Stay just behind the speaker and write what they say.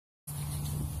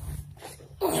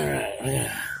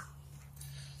Alright.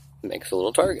 Makes a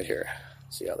little target here.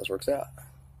 See how this works out.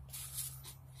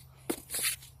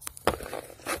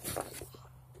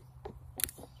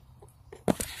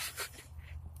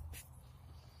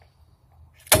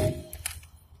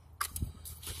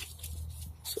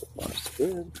 So far, so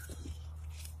good.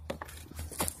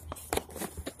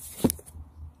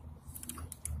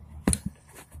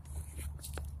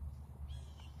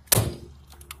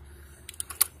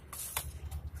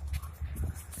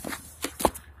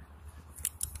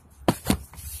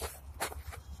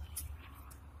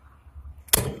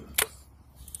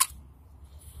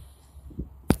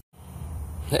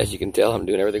 As you can tell, I'm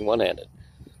doing everything one-handed.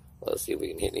 Let's see if we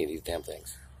can hit any of these damn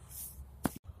things.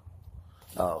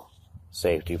 Oh,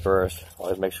 safety first.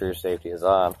 Always make sure your safety is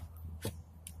on.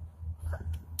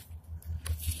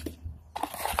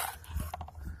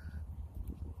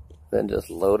 Then just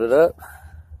load it up.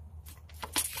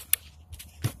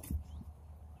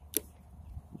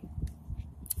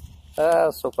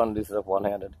 It's so fun to do stuff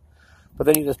one-handed. But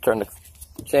then you just turn the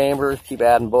chambers, keep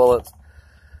adding bullets.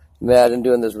 Imagine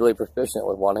doing this really proficient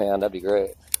with one hand. That'd be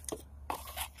great.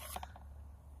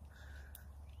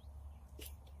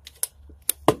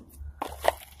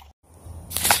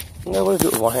 No, we'll do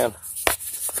it with one hand.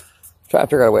 Try to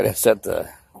figure out a way to set the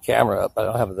camera up. I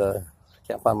don't have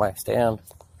can't find my stand.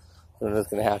 So I'm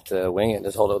just gonna have to wing it and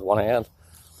just hold it with one hand.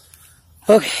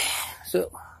 Okay,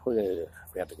 so we're gonna do.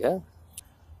 We have to go.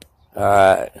 All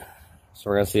right.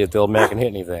 So we're gonna see if the old man can hit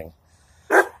anything.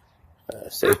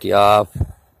 Safety off.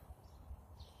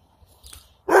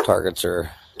 Targets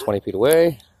are 20 feet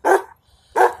away.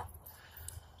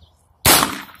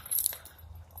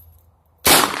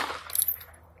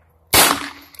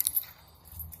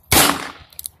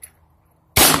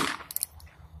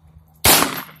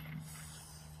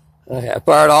 Okay, I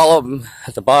fired all of them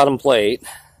at the bottom plate.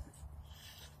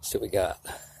 Let's see what we got.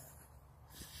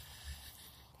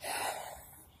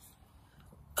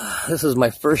 This is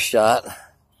my first shot.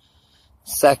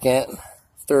 Second,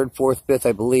 third, fourth, fifth,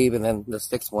 I believe, and then the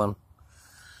sixth one.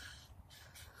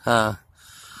 I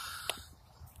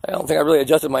don't think I really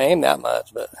adjusted my aim that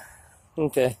much, but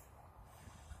okay.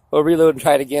 We'll reload and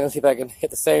try it again and see if I can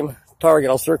hit the same target.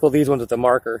 I'll circle these ones with the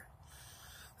marker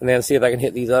and then see if I can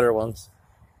hit these other ones.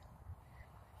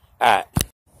 Alright.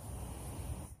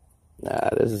 Now,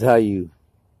 this is how you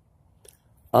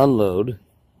unload.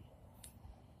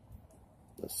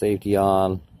 The safety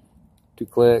on. 2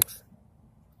 clicks.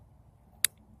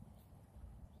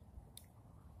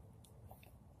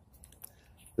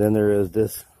 Then there is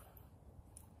this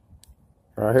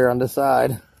right here on this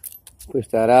side. Push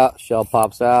that out, shell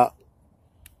pops out.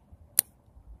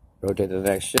 Rotate to the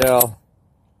next shell.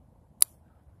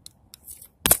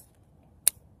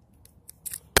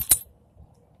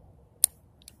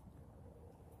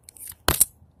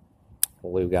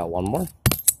 We've got one more.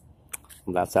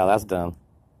 And that's how that's done.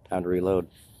 Time to reload.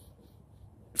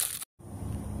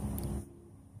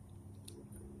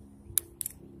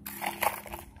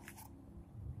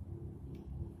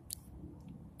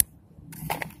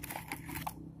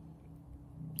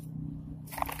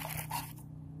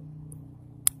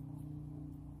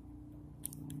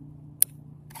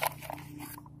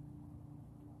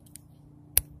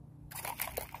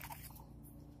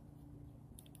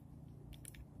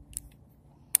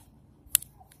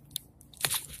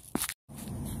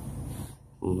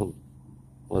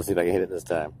 Let's see if I can hit it this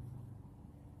time.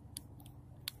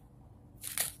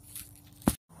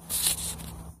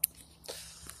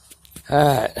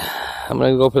 Alright, I'm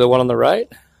going to go for the one on the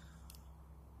right.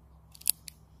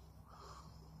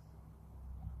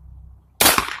 A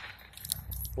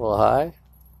little high.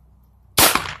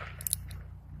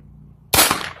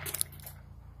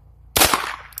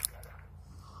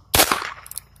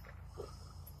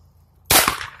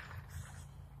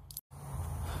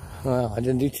 Well, I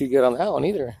didn't do too good on that one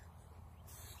either.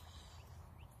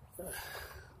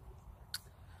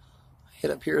 Hit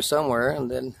up here somewhere,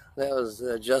 and then that was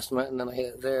the adjustment, and then I hit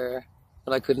it there,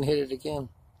 but I couldn't hit it again.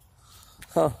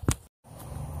 Huh.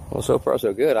 Well, so far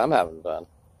so good. I'm having fun.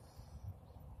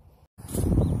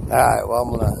 Alright, well,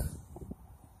 I'm gonna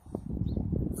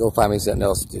go find me something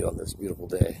else to do on this beautiful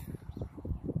day.